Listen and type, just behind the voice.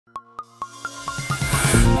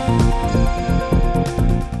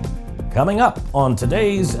Coming up on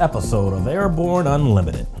today's episode of Airborne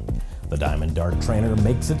Unlimited, the Diamond Dart trainer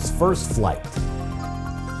makes its first flight.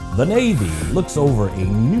 The Navy looks over a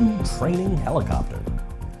new training helicopter.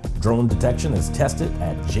 Drone detection is tested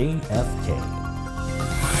at JFK.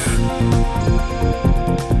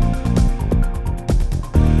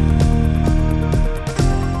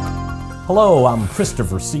 Hello, I'm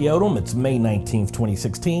Christopher C. Odom. It's May 19th,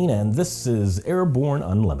 2016, and this is Airborne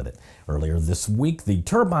Unlimited. Earlier this week, the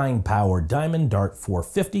turbine-powered Diamond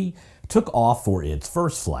Dart-450 took off for its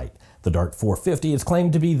first flight. The Dart-450 is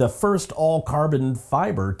claimed to be the first all-carbon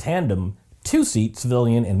fiber tandem two-seat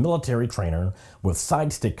civilian and military trainer with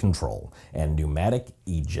sidestick control and pneumatic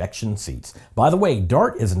ejection seats. By the way,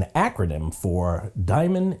 DART is an acronym for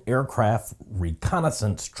Diamond Aircraft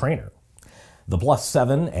Reconnaissance Trainer. The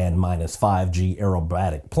 +7 and -5G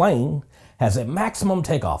aerobatic plane has a maximum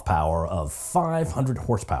takeoff power of 500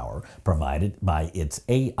 horsepower provided by its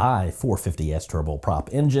AI-450S turboprop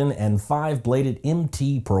engine and 5-bladed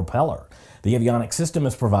MT propeller. The avionics system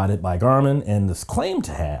is provided by Garmin and is claimed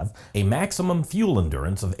to have a maximum fuel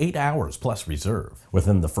endurance of 8 hours plus reserve.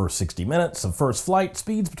 Within the first 60 minutes of first flight,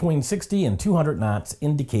 speeds between 60 and 200 knots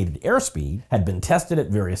indicated airspeed had been tested at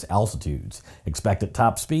various altitudes. Expected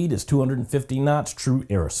top speed is 250 knots true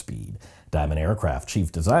airspeed. Diamond Aircraft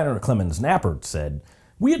Chief Designer Clemens Knappert said,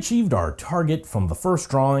 "We achieved our target from the first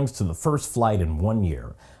drawings to the first flight in 1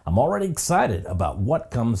 year. I'm already excited about what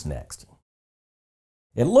comes next."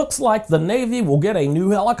 It looks like the Navy will get a new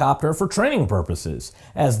helicopter for training purposes,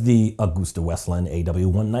 as the AgustaWestland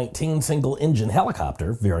AW119 single-engine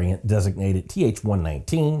helicopter, variant designated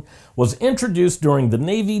TH-119, was introduced during the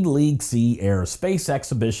Navy League Sea Air Space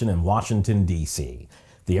Exhibition in Washington, D.C.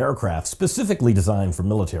 The aircraft, specifically designed for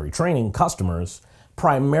military training customers,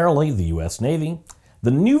 primarily the U.S. Navy,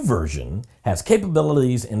 the new version has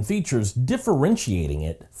capabilities and features differentiating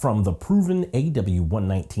it from the proven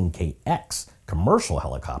AW119KX commercial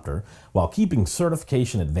helicopter while keeping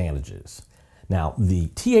certification advantages. Now, the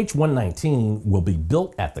TH-119 will be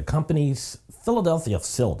built at the company's Philadelphia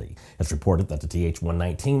facility. It's reported that the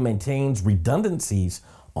TH-119 maintains redundancies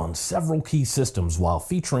on several key systems while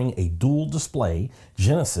featuring a dual-display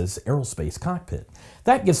Genesis aerospace cockpit.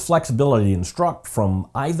 That gives flexibility to instruct from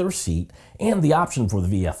either seat and the option for the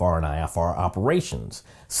VFR and IFR operations.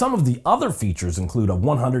 Some of the other features include a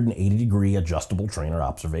 180-degree adjustable trainer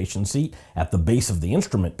observation seat at the base of the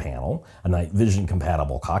instrument panel, a night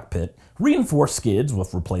vision-compatible cockpit, reinforced skids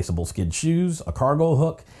with replaceable skid shoes, a cargo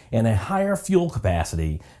hook, and a higher fuel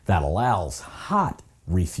capacity that allows hot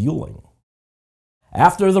refueling.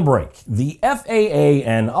 After the break, the FAA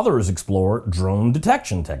and others explore drone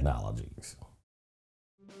detection technologies.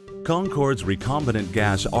 Concorde's recombinant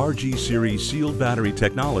gas RG series sealed battery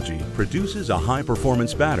technology produces a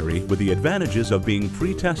high-performance battery with the advantages of being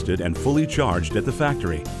pre-tested and fully charged at the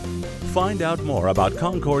factory. Find out more about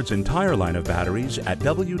Concorde's entire line of batteries at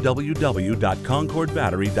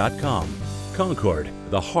www.concordebattery.com. Concorde,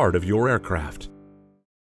 the heart of your aircraft.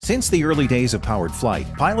 Since the early days of powered flight,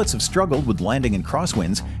 pilots have struggled with landing in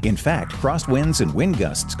crosswinds. In fact, crosswinds and wind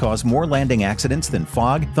gusts cause more landing accidents than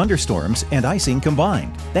fog, thunderstorms, and icing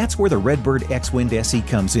combined. That's where the Redbird X-Wind SE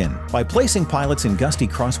comes in. By placing pilots in gusty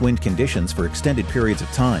crosswind conditions for extended periods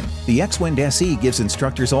of time, the X-Wind SE gives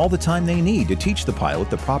instructors all the time they need to teach the pilot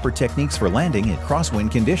the proper techniques for landing in crosswind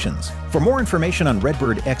conditions. For more information on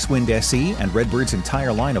Redbird X-Wind SE and Redbird's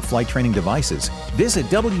entire line of flight training devices, visit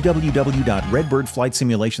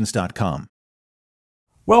www.redbirdflightsimulation.com.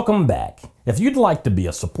 Welcome back. If you'd like to be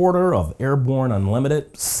a supporter of Airborne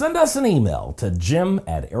Unlimited, send us an email to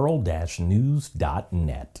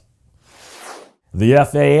jim@aero-news.net. The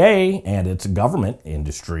FAA and its government,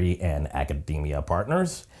 industry, and academia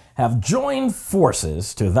partners have joined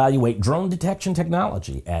forces to evaluate drone detection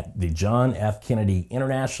technology at the John F. Kennedy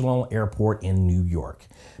International Airport in New York.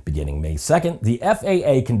 Beginning May 2nd, the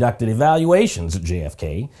FAA conducted evaluations at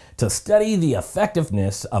JFK to study the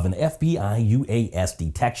effectiveness of an FBI UAS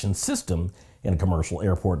detection system in a commercial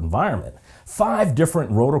airport environment. 5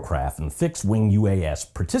 different rotorcraft and fixed-wing UAS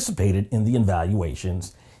participated in the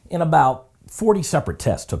evaluations, and about 40 separate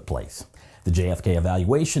tests took place. The JFK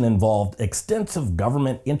evaluation involved extensive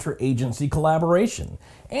government interagency collaboration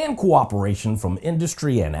and cooperation from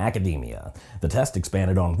industry and academia. The test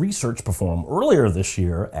expanded on research performed earlier this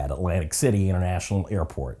year at Atlantic City International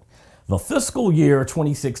Airport. The fiscal year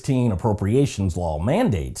 2016 appropriations law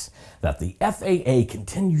mandates that the FAA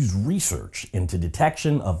continues research into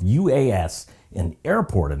detection of UAS in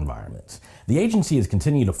airport environments. The agency has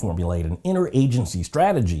continued to formulate an interagency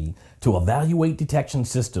strategy to evaluate detection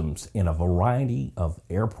systems in a variety of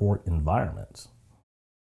airport environments.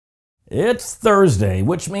 It's Thursday,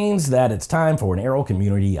 which means that it's time for an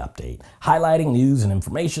Aero-Community update, highlighting news and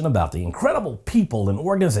information about the incredible people and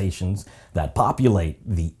organizations that populate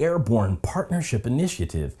the Airborne Partnership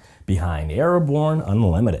Initiative behind Airborne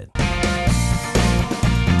Unlimited.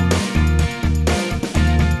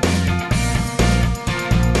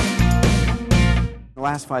 The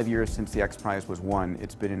last 5 years since the XPrize was won,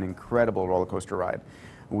 it's been an incredible roller coaster ride.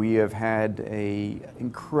 We have had an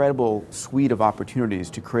incredible suite of opportunities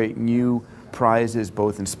to create new prizes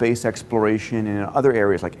both in space exploration and in other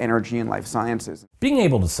areas like energy and life sciences. Being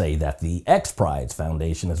able to say that the XPrize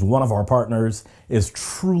Foundation is one of our partners is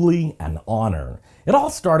truly an honor. It all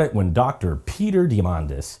started when Dr. Peter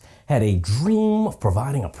Diamandis had a dream of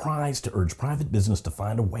providing a prize to urge private business to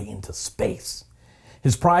find a way into space.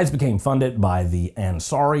 His prize became funded by the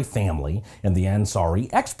Ansari family, and the Ansari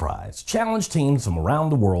XPrize challenged teams from around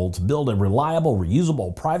the world to build a reliable,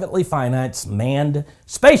 reusable, privately financed manned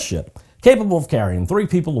spaceship capable of carrying 3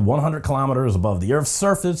 people to 100 kilometers above the Earth's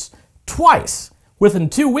surface twice within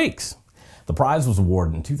 2 weeks. The prize was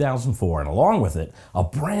awarded in 2004, and along with it, a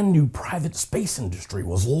brand new private space industry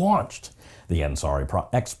was launched. The Ansari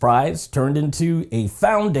XPrize turned into a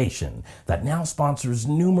foundation that now sponsors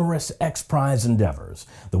numerous XPrize endeavors.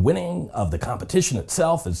 The winning of the competition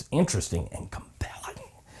itself is interesting and compelling.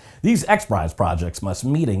 These XPrize projects must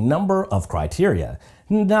meet a number of criteria,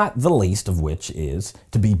 not the least of which is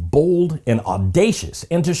to be bold and audacious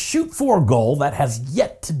and to shoot for a goal that has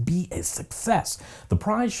yet to be a success. The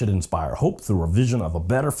prize should inspire hope through a vision of a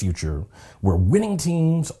better future where winning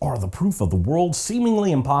teams are the proof of the world's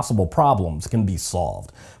seemingly impossible problems can be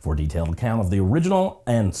solved. For a detailed account of the original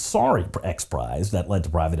Ansari XPrize that led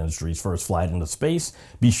to private industry's first flight into space,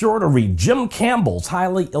 be sure to read Jim Campbell's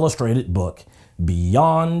highly illustrated book,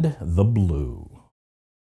 Beyond the Blue.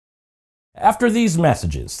 After these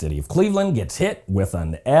messages, City of Cleveland gets hit with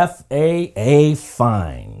an FAA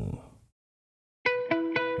fine.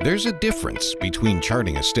 There's a difference between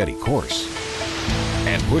charting a steady course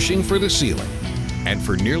and pushing for the ceiling. And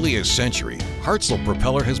for nearly a century, Hartzell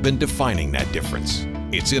Propeller has been defining that difference.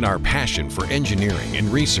 It's in our passion for engineering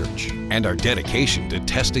and research and our dedication to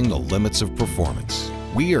testing the limits of performance.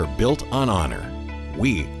 We are built on honor.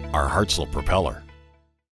 We are Hartzell Propeller.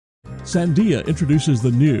 Sandia introduces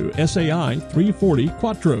the new SAI 340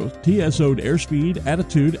 Quattro TSO'd airspeed,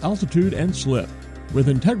 attitude, altitude, and slip. With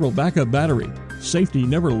integral backup battery, safety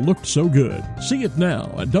never looked so good. See it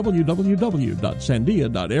now at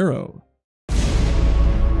www.sandia.aero.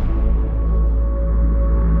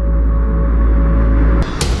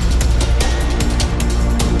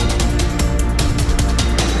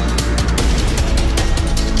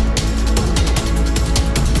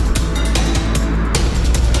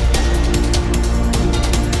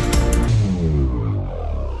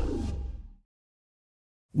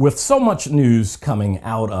 With so much news coming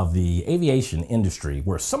out of the aviation industry,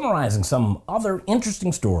 we're summarizing some other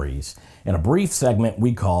interesting stories in a brief segment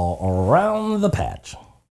we call Around the Patch.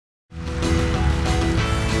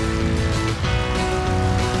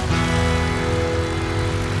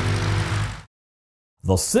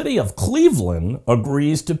 The City of Cleveland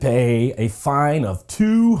agrees to pay a fine of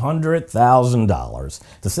 $200,000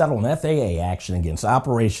 to settle an FAA action against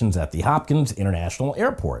operations at the Hopkins International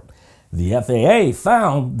Airport. The FAA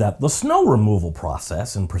found that the snow removal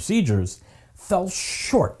process and procedures fell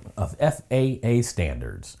short of FAA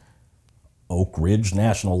standards. Oak Ridge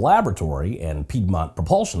National Laboratory and Piedmont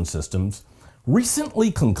Propulsion Systems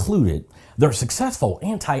recently concluded their successful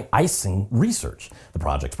anti-icing research. The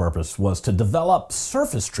project's purpose was to develop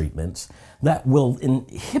surface treatments that will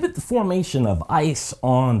inhibit the formation of ice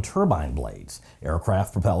on turbine blades,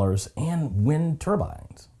 aircraft propellers, and wind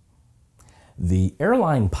turbines. The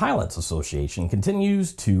Airline Pilots Association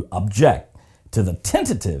continues to object to the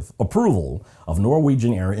tentative approval of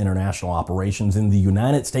Norwegian Air International operations in the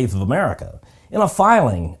United States of America. In a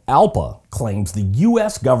filing, ALPA claims the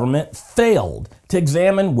U.S. government failed to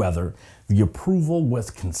examine whether the approval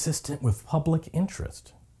was consistent with public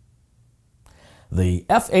interest. The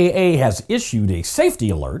FAA has issued a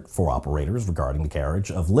safety alert for operators regarding the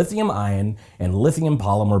carriage of lithium-ion and lithium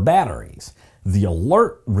polymer batteries. The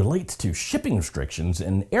alert relates to shipping restrictions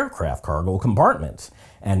in aircraft cargo compartments,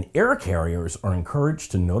 and air carriers are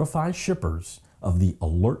encouraged to notify shippers of the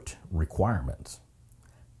alert requirements.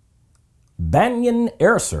 Banyan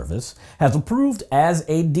Air Service has approved as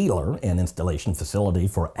a dealer and installation facility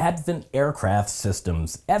for Advent Aircraft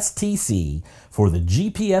Systems STC for the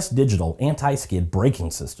GPS digital anti-skid braking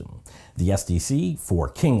system. The STC for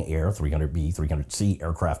King Air 300B, 300C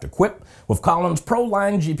aircraft equipped with Collins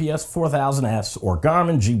ProLine GPS 4000S or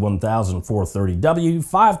Garmin G1000 430W,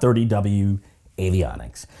 530W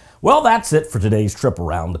avionics. Well, that's it for today's trip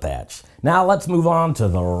around the patch. Now let's move on to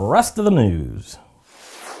the rest of the news.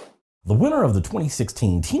 The winner of the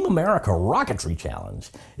 2016 Team America Rocketry Challenge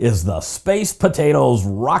is the Space Potatoes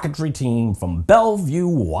rocketry team from Bellevue,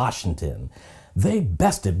 Washington. They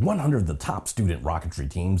bested 100 of the top student rocketry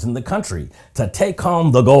teams in the country to take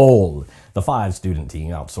home the gold. The 5-student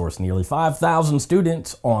team outsourced nearly 5,000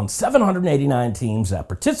 students on 789 teams that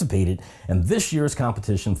participated in this year's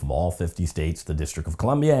competition from all 50 states, the District of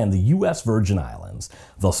Columbia, and the U.S. Virgin Islands.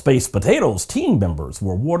 The Space Potatoes team members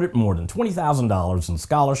were awarded more than $20,000 in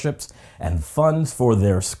scholarships and funds for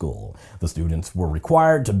their school. The students were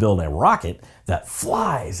required to build a rocket that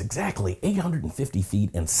flies exactly 850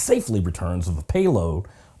 feet and safely returns with a payload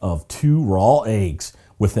of 2 raw eggs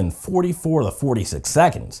within 44 to 46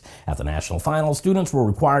 seconds. At the national finals, students were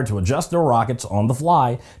required to adjust their rockets on the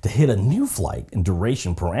fly to hit a new flight and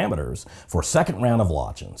duration parameters for a second round of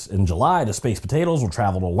launches. In July, the Space Potatoes will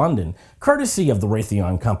travel to London, courtesy of the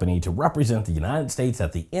Raytheon Company, to represent the United States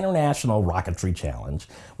at the International Rocketry Challenge,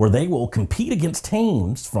 where they will compete against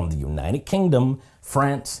teams from the United Kingdom,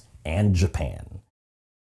 France, and Japan.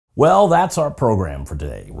 Well, that's our program for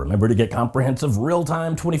today. Remember to get comprehensive,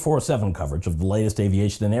 real-time, 24/7 coverage of the latest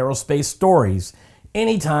aviation and aerospace stories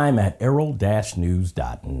anytime at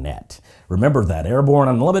aero-news.net. Remember that Airborne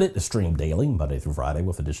Unlimited is streamed daily, Monday through Friday,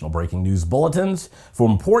 with additional breaking news bulletins for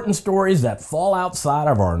important stories that fall outside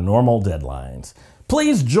of our normal deadlines.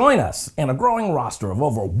 Please join us and a growing roster of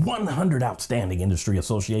over 100 outstanding industry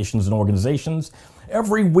associations and organizations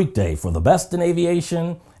every weekday for the best in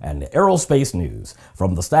aviation and aerospace news.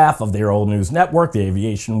 From the staff of the Aero-News Network, the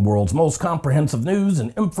aviation world's most comprehensive news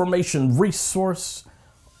and information resource,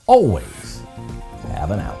 always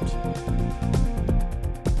have an out.